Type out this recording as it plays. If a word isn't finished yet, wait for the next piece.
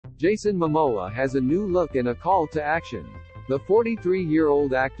Jason Momoa has a new look and a call to action. The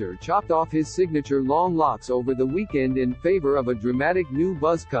 43-year-old actor chopped off his signature long locks over the weekend in favor of a dramatic new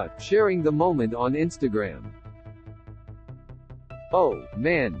buzz cut, sharing the moment on Instagram. "Oh,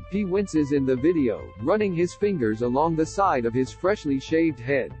 man," he winces in the video, running his fingers along the side of his freshly shaved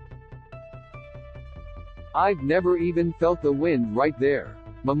head. "I've never even felt the wind right there."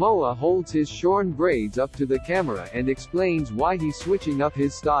 Momoa holds his shorn braids up to the camera and explains why he's switching up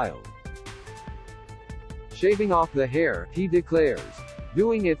his style. Shaving off the hair, he declares.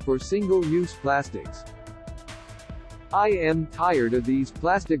 Doing it for single-use plastics. "I am tired of these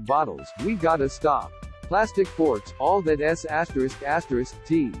plastic bottles, we gotta stop. Plastic forks, all that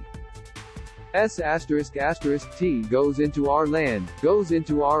S***T. S***T goes into our land, goes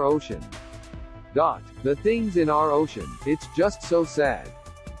into our ocean. The things in our ocean, it's just so sad.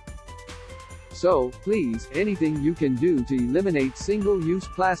 So, please, anything you can do to eliminate single-use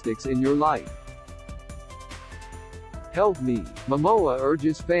plastics in your life. Help me." Momoa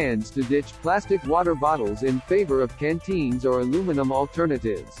urges fans to ditch plastic water bottles in favor of canteens or aluminum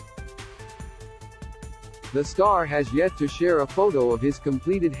alternatives. The star has yet to share a photo of his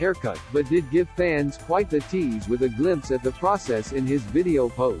completed haircut, but did give fans quite the tease with a glimpse at the process in his video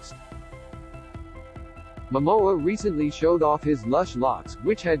post. Momoa recently showed off his lush locks,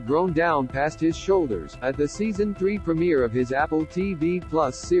 which had grown down past his shoulders, at the Season 3 premiere of his Apple TV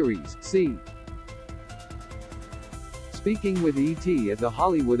Plus series, See. Speaking with ET at the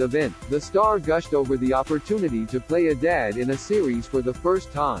Hollywood event, the star gushed over the opportunity to play a dad in a series for the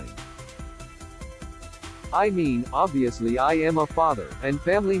first time. "I mean, obviously I am a father and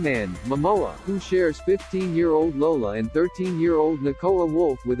family man," Momoa, who shares 15-year-old Lola and 13-year-old Nakoa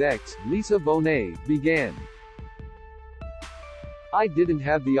Wolf with ex-Lisa Bonet, began. "I didn't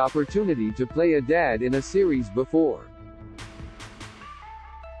have the opportunity to play a dad in a series before.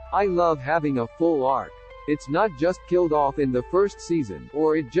 I love having a full arc. It's not just killed off in the first season,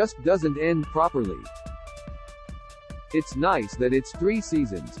 or it just doesn't end properly. It's nice that it's 3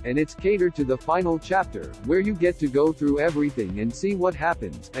 seasons, and it's catered to the final chapter, where you get to go through everything and see what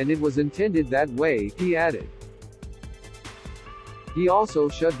happens, and it was intended that way," he added. He also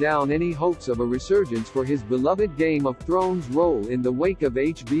shut down any hopes of a resurgence for his beloved Game of Thrones role in the wake of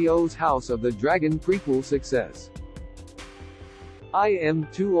HBO's House of the Dragon prequel success. "I am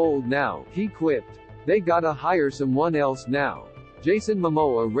too old now," he quipped. "They gotta hire someone else now." Jason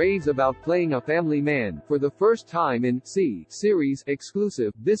Momoa raves about playing a family man, for the first time in See series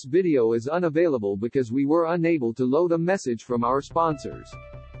exclusive. This video is unavailable because we were unable to load a message from our sponsors.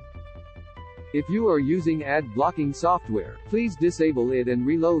 If you are using ad blocking software, please disable it and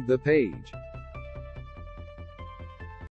reload the page.